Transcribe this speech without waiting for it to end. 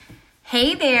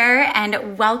Hey there,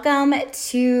 and welcome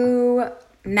to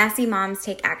Messy Moms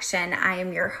Take Action. I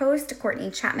am your host, Courtney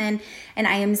Chapman, and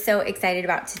I am so excited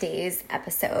about today's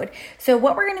episode. So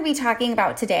what we're going to be talking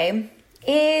about today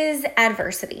is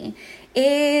adversity,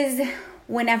 is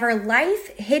whenever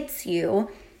life hits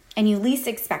you and you least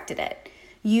expected it.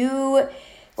 You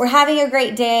were having a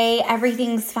great day,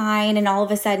 everything's fine, and all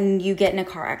of a sudden you get in a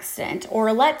car accident.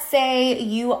 Or let's say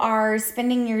you are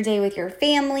spending your day with your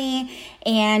family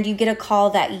and you get a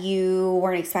call that you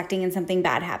weren't expecting and something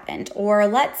bad happened. Or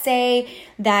let's say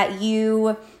that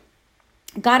you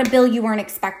got a bill you weren't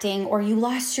expecting, or you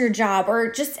lost your job,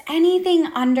 or just anything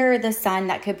under the sun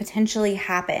that could potentially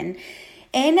happen.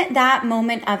 In that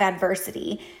moment of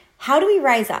adversity, how do we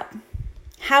rise up?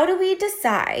 How do we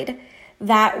decide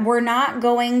that we're not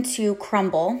going to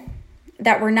crumble,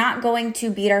 that we're not going to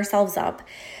beat ourselves up,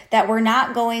 that we're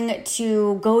not going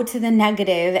to go to the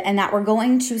negative, and that we're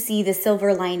going to see the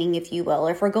silver lining, if you will?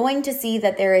 If we're going to see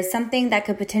that there is something that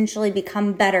could potentially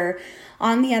become better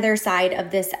on the other side of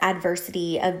this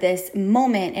adversity, of this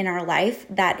moment in our life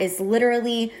that is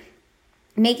literally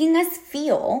making us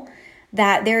feel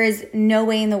that there is no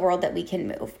way in the world that we can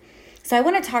move. So I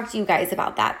want to talk to you guys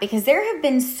about that, because there have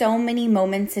been so many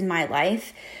moments in my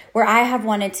life where I have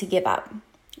wanted to give up,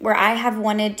 where I have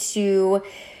wanted to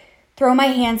throw my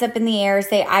hands up in the air,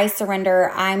 say, I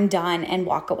surrender, I'm done, and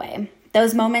walk away.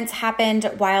 Those moments happened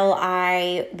while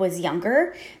I was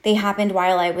younger. They happened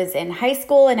while I was in high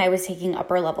school and I was taking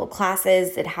upper level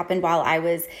classes. It happened while I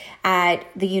was at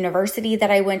the university that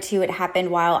I went to. It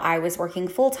happened while I was working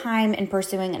full time and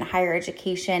pursuing a higher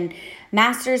education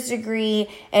master's degree.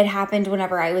 It happened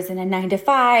whenever I was in a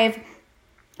 9-to-5.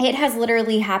 It has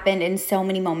literally happened in so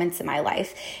many moments in my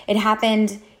life. It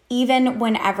happened even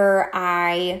whenever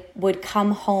I would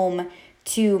come home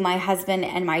to my husband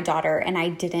and my daughter, and I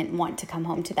didn't want to come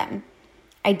home to them.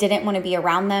 I didn't want to be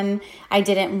around them. I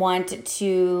didn't want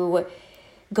to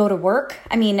go to work.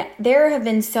 I mean, there have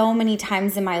been so many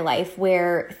times in my life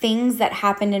where things that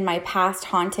happened in my past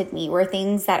haunted me, where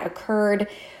things that occurred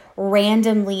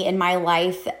randomly in my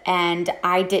life and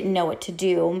I didn't know what to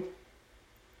do.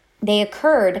 They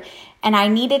occurred, and I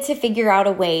needed to figure out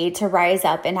a way to rise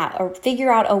up and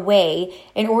figure out a way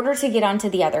in order to get onto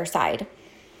the other side.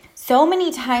 So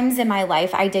many times in my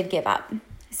life, I did give up.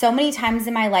 So many times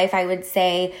in my life, I would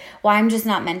say, well, I'm just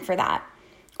not meant for that.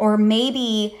 Or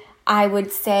maybe I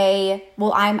would say,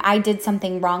 well, I did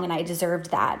something wrong and I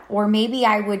deserved that. Or maybe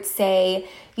I would say,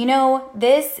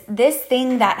 this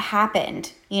thing that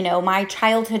happened, my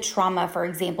childhood trauma, for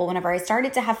example, whenever I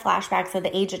started to have flashbacks at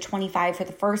the age of 25 for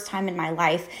the first time in my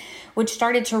life, which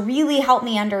started to really help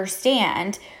me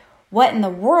understand what in the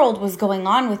world was going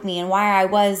on with me and why I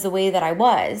was the way that I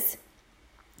was.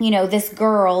 This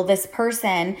girl, this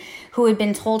person who had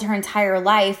been told her entire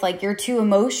life, like, you're too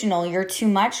emotional, you're too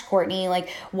much, Courtney. Like,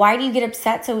 why do you get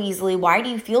upset so easily? Why do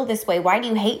you feel this way? Why do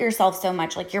you hate yourself so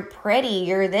much? Like, you're pretty,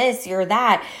 you're this, you're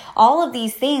that. All of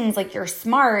these things, like, you're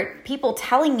smart. People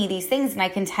telling me these things, and I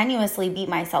continuously beat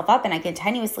myself up and I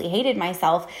continuously hated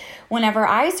myself whenever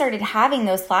I started having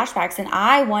those flashbacks and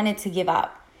I wanted to give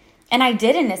up. And I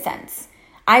did, in a sense.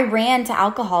 I ran to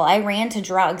alcohol. I ran to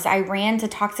drugs. I ran to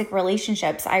toxic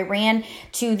relationships. I ran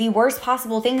to the worst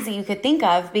possible things that you could think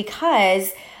of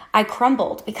because I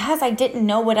crumbled, because I didn't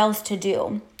know what else to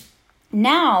do.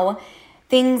 Now,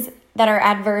 things that are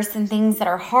adverse and things that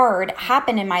are hard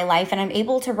happen in my life, and I'm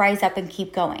able to rise up and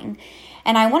keep going.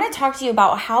 And I want to talk to you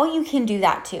about how you can do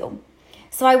that too.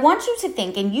 So I want you to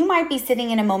think, and you might be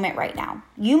sitting in a moment right now.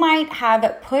 You might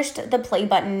have pushed the play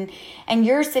button and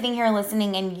you're sitting here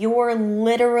listening and you're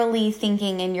literally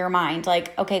thinking in your mind,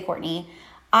 like, okay, Courtney,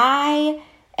 I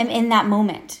am in that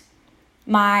moment.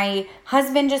 My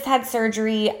husband just had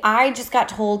surgery. I just got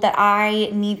told that I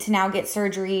need to now get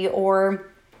surgery, or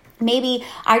maybe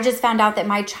I just found out that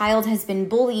my child has been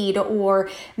bullied,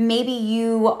 or maybe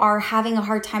you are having a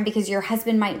hard time because your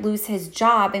husband might lose his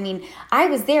job. I mean, I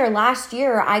was there last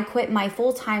year. I quit my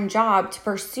full-time job to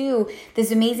pursue this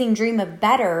amazing dream of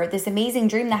better, this amazing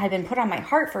dream that had been put on my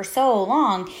heart for so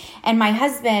long. And my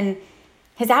husband,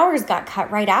 his hours got cut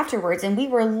right afterwards, and we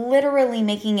were literally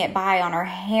making it by on our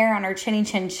hair, on our chinny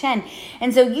chin chin.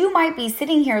 And so you might be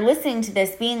sitting here listening to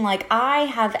this being like, I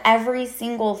have every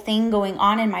single thing going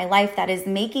on in my life that is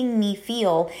making me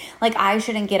feel like I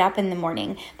shouldn't get up in the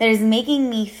morning, that is making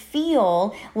me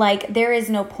feel like there is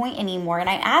no point anymore. And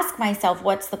I ask myself,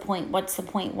 what's the point? What's the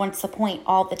point? What's the point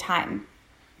all the time?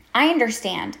 I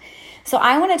understand. So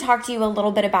I want to talk to you a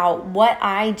little bit about what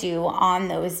I do on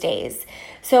those days.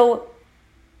 So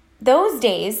those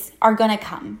days are going to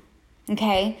come,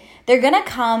 okay? They're going to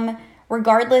come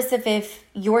regardless of if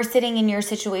you're sitting in your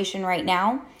situation right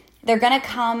now. They're going to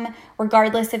come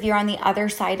regardless if you're on the other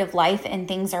side of life and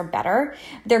things are better.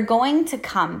 They're going to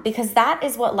come because that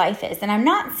is what life is. And I'm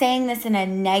not saying this in a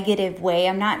negative way.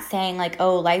 I'm not saying like,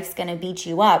 oh, life's going to beat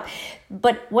you up.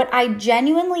 But what I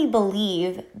genuinely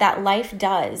believe that life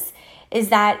does is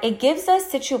that it gives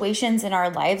us situations in our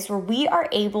lives where we are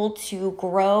able to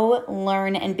grow,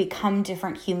 learn, and become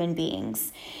different human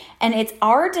beings. And it's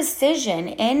our decision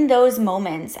in those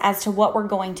moments as to what we're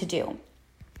going to do.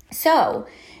 So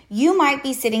you might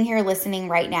be sitting here listening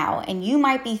right now and you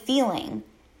might be feeling,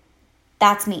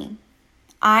 that's me.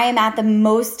 I am at the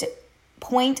most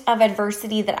point of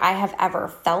adversity that I have ever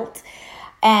felt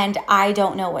and I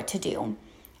don't know what to do.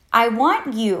 I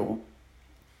want you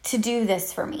to do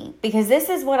this for me because this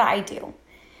is what I do.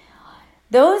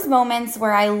 Those moments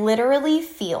where I literally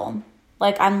feel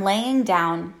like I'm laying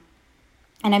down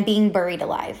and I'm being buried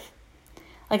alive.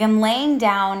 Like I'm laying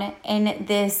down in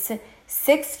this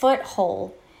 6-foot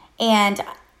hole and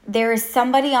there is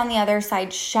somebody on the other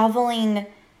side shoveling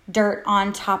dirt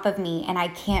on top of me and I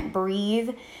can't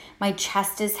breathe. My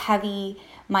chest is heavy.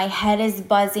 My head is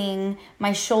buzzing.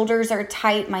 My shoulders are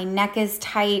tight. My neck is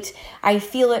tight. I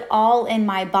feel it all in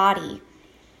my body.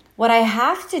 What I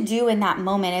have to do in that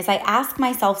moment is I ask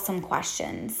myself some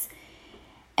questions.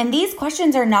 And these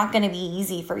questions are not going to be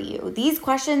easy for you. These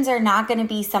questions are not going to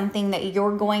be something that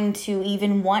you're going to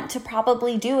even want to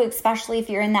probably do, especially if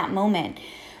you're in that moment.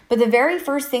 But the very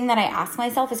first thing that I ask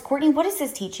myself is, Courtney, what is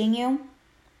this teaching you?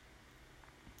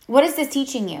 What is this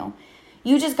teaching you?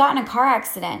 You just got in a car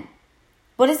accident.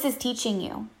 What is this teaching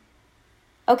you?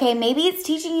 Okay, maybe it's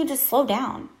teaching you to slow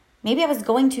down. Maybe I was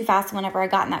going too fast whenever I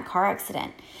got in that car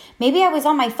accident. Maybe I was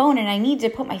on my phone and I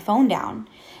needed to put my phone down.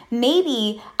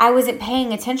 Maybe I wasn't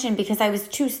paying attention because I was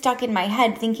too stuck in my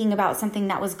head thinking about something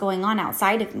that was going on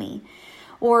outside of me.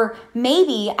 Or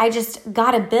maybe I just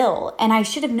got a bill and I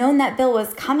should have known that bill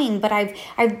was coming, but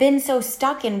I've been so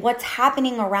stuck in what's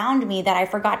happening around me that I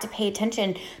forgot to pay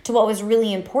attention to what was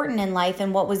really important in life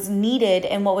and what was needed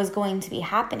and what was going to be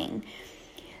happening.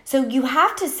 So you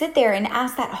have to sit there and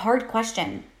ask that hard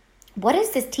question. What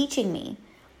is this teaching me?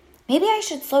 Maybe I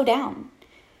should slow down.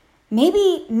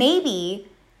 Maybe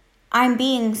I'm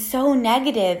being so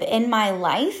negative in my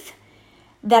life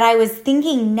that I was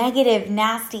thinking negative,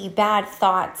 nasty, bad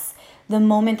thoughts the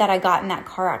moment that I got in that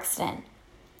car accident.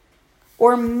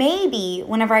 Or maybe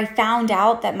whenever I found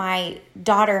out that my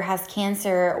daughter has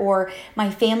cancer or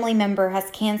my family member has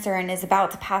cancer and is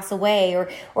about to pass away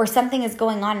or something is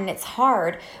going on and it's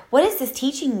hard, what is this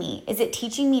teaching me? Is it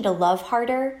teaching me to love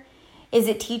harder? Is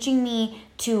it teaching me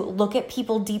to look at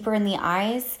people deeper in the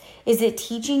eyes? Is it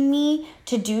teaching me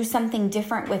to do something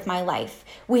different with my life?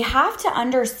 We have to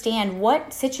understand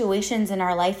what situations in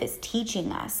our life is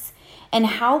teaching us and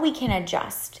how we can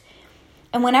adjust.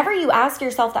 And whenever you ask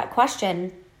yourself that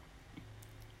question,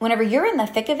 whenever you're in the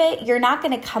thick of it, you're not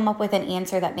going to come up with an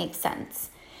answer that makes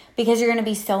sense because you're going to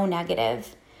be so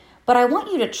negative. But I want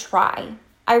you to try.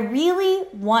 I really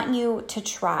want you to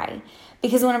try.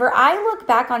 Because whenever I look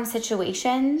back on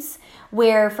situations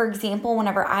where, for example,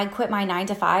 whenever I quit my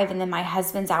 9-to-5 and then my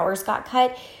husband's hours got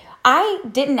cut, I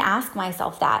didn't ask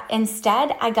myself that.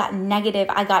 Instead, I got negative.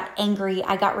 I got angry.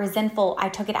 I got resentful. I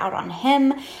took it out on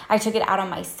him. I took it out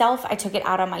on myself. I took it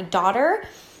out on my daughter.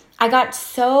 I got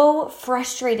so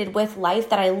frustrated with life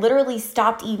that I literally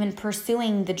stopped even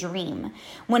pursuing the dream.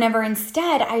 Whenever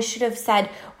instead I should have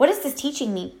said, what is this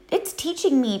teaching me? It's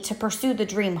teaching me to pursue the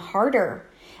dream harder.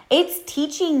 It's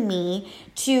teaching me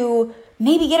to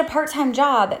maybe get a part-time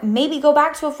job, maybe go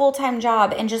back to a full-time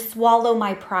job and just swallow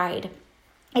my pride.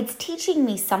 It's teaching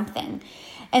me something.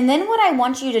 And then what I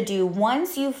want you to do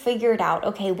once you've figured out,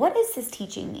 okay, what is this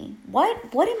teaching me? What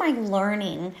am I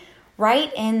learning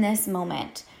right in this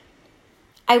moment?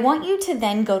 I want you to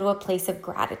then go to a place of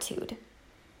gratitude.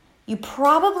 You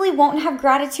probably won't have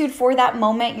gratitude for that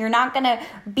moment. You're not going to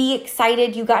be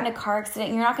excited you got in a car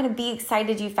accident. You're not going to be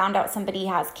excited you found out somebody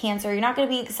has cancer. You're not going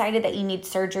to be excited that you need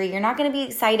surgery. You're not going to be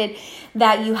excited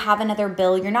that you have another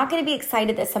bill. You're not going to be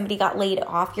excited that somebody got laid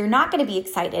off. You're not going to be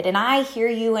excited. And I hear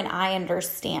you and I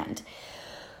understand.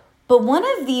 But one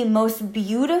of the most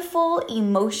beautiful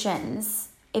emotions,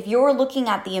 if you're looking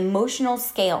at the emotional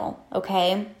scale,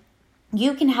 okay,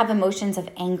 you can have emotions of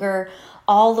anger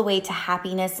all the way to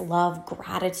happiness, love,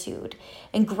 gratitude.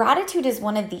 And gratitude is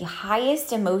one of the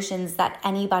highest emotions that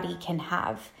anybody can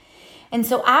have. And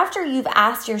so after you've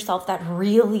asked yourself that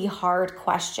really hard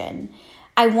question,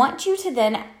 I want you to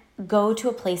then go to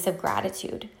a place of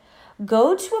gratitude.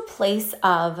 Go to a place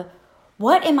of,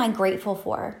 what am I grateful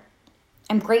for?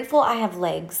 I'm grateful I have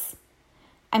legs.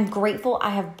 I'm grateful I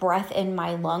have breath in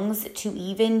my lungs to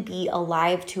even be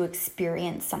alive to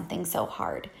experience something so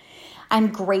hard. I'm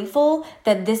grateful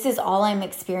that this is all I'm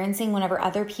experiencing whenever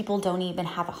other people don't even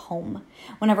have a home,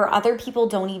 whenever other people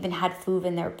don't even have food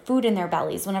in their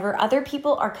bellies, whenever other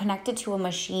people are connected to a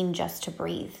machine just to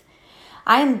breathe.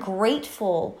 I am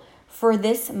grateful for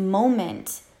this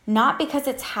moment, not because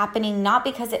it's happening, not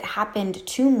because it happened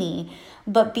to me,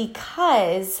 but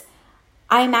because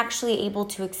I'm actually able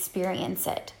to experience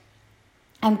it.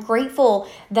 I'm grateful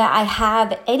that I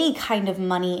have any kind of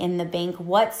money in the bank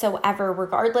whatsoever,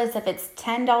 regardless if it's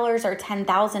 $10 or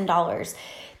 $10,000,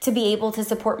 to be able to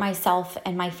support myself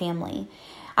and my family.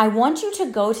 I want you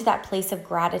to go to that place of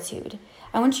gratitude.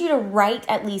 I want you to write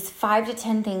at least 5 to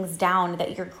 10 things down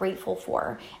that you're grateful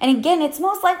for. And again, it's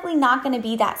most likely not going to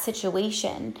be that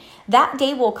situation. That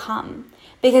day will come.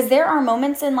 Because there are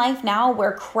moments in life now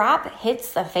where crap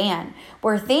hits the fan,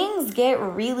 where things get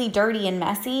really dirty and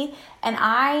messy, and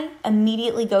I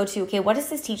immediately go to, okay, what is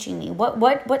this teaching me?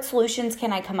 What solutions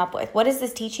can I come up with? What is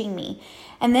this teaching me?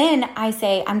 And then I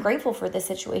say, I'm grateful for this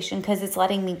situation because it's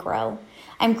letting me grow.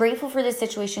 I'm grateful for this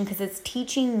situation because it's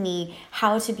teaching me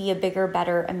how to be a bigger,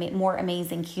 better, more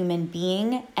amazing human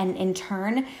being, and in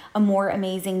turn, a more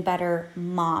amazing, better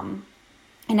mom.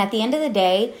 And at the end of the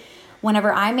day,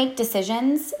 whenever I make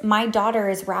decisions, my daughter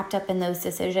is wrapped up in those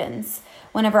decisions.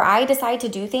 Whenever I decide to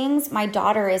do things, my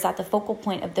daughter is at the focal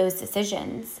point of those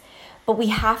decisions. But we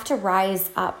have to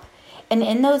rise up. And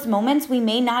in those moments, we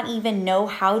may not even know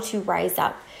how to rise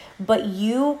up. But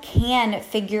you can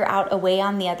figure out a way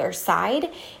on the other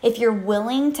side if you're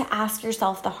willing to ask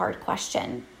yourself the hard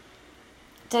question.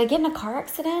 Did I get in a car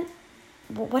accident?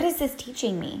 What is this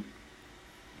teaching me?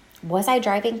 Was I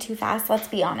driving too fast? Let's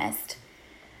be honest.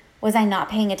 Was I not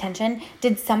paying attention?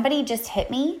 Did somebody just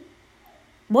hit me?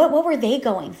 What were they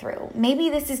going through? Maybe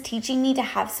this is teaching me to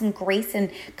have some grace and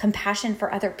compassion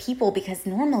for other people, because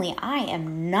normally I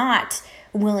am not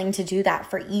willing to do that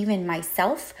for even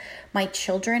myself, my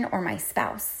children, or my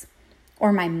spouse,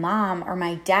 or my mom, or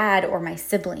my dad, or my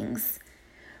siblings.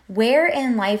 Where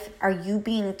in life are you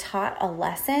being taught a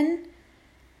lesson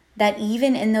that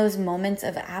even in those moments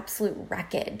of absolute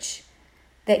wreckage,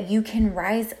 that you can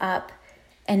rise up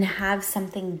and have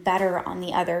something better on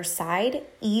the other side,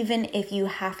 even if you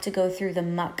have to go through the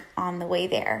muck on the way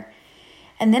there?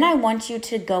 And then I want you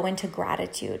to go into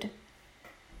gratitude.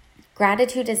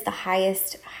 Gratitude is the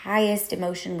highest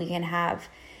emotion we can have.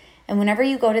 And whenever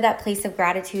you go to that place of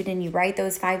gratitude and you write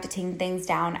those 5 to 10 things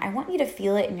down, I want you to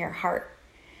feel it in your heart,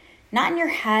 not in your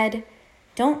head.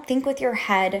 Don't think with your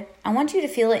head. I want you to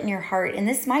feel it in your heart. And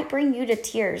this might bring you to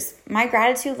tears. My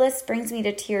gratitude list brings me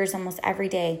to tears almost every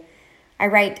day. I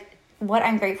write what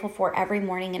I'm grateful for every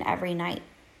morning and every night,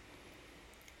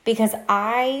 because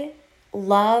I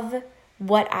love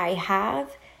what I have,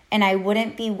 and I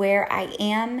wouldn't be where I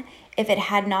am if it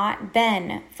had not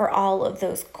been for all of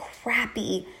those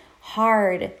crappy,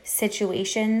 hard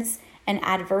situations and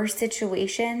adverse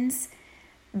situations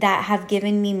that have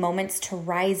given me moments to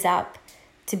rise up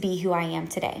to be who I am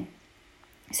today.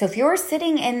 So if you're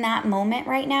sitting in that moment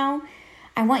right now,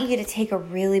 I want you to take a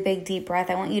really big deep breath.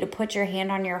 I want you to put your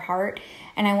hand on your heart,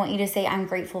 and I want you to say, I'm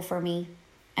grateful for me.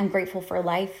 I'm grateful for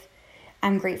life.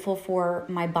 I'm grateful for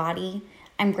my body.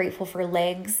 I'm grateful for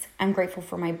legs. I'm grateful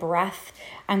for my breath.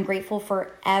 I'm grateful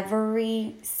for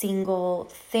every single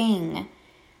thing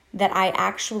that I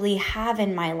actually have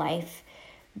in my life,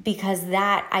 because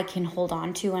that I can hold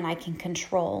on to and I can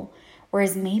control.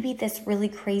 Whereas maybe this really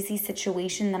crazy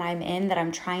situation that I'm in, that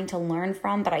I'm trying to learn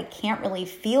from, but I can't really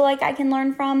feel like I can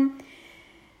learn from,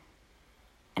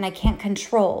 and I can't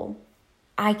control,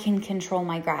 I can control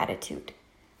my gratitude.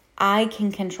 I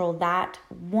can control that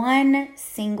one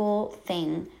single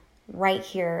thing right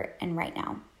here and right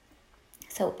now.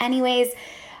 So anyways,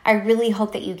 I really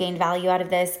hope that you gained value out of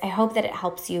this. I hope that it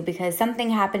helps you, because something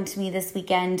happened to me this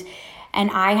weekend, and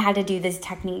I had to do these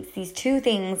techniques, these 2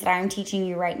 things that I'm teaching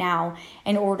you right now,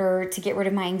 in order to get rid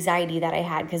of my anxiety that I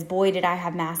had, because boy, did I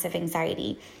have massive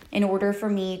anxiety. In order for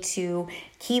me to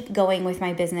keep going with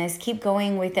my business, keep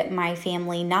going with my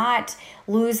family, not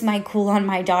lose my cool on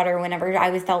my daughter whenever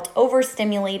I felt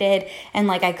overstimulated and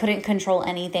like I couldn't control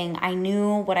anything. I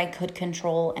knew what I could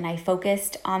control, and I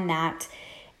focused on that.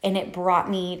 And it brought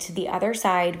me to the other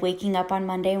side, waking up on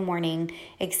Monday morning,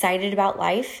 excited about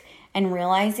life, and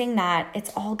realizing that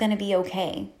it's all going to be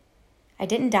okay. I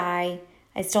didn't die.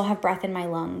 I still have breath in my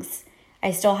lungs.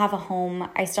 I still have a home.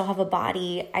 I still have a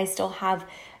body. I still have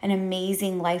an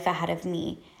amazing life ahead of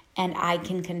me, and I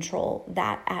can control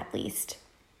that at least.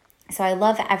 So I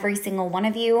love every single one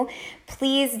of you.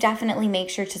 Please definitely make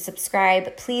sure to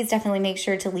subscribe. Please definitely make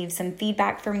sure to leave some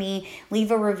feedback for me.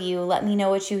 Leave a review. Let me know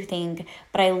what you think.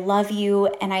 But I love you,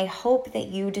 and I hope that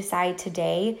you decide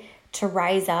today to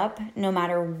rise up no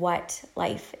matter what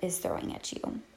life is throwing at you.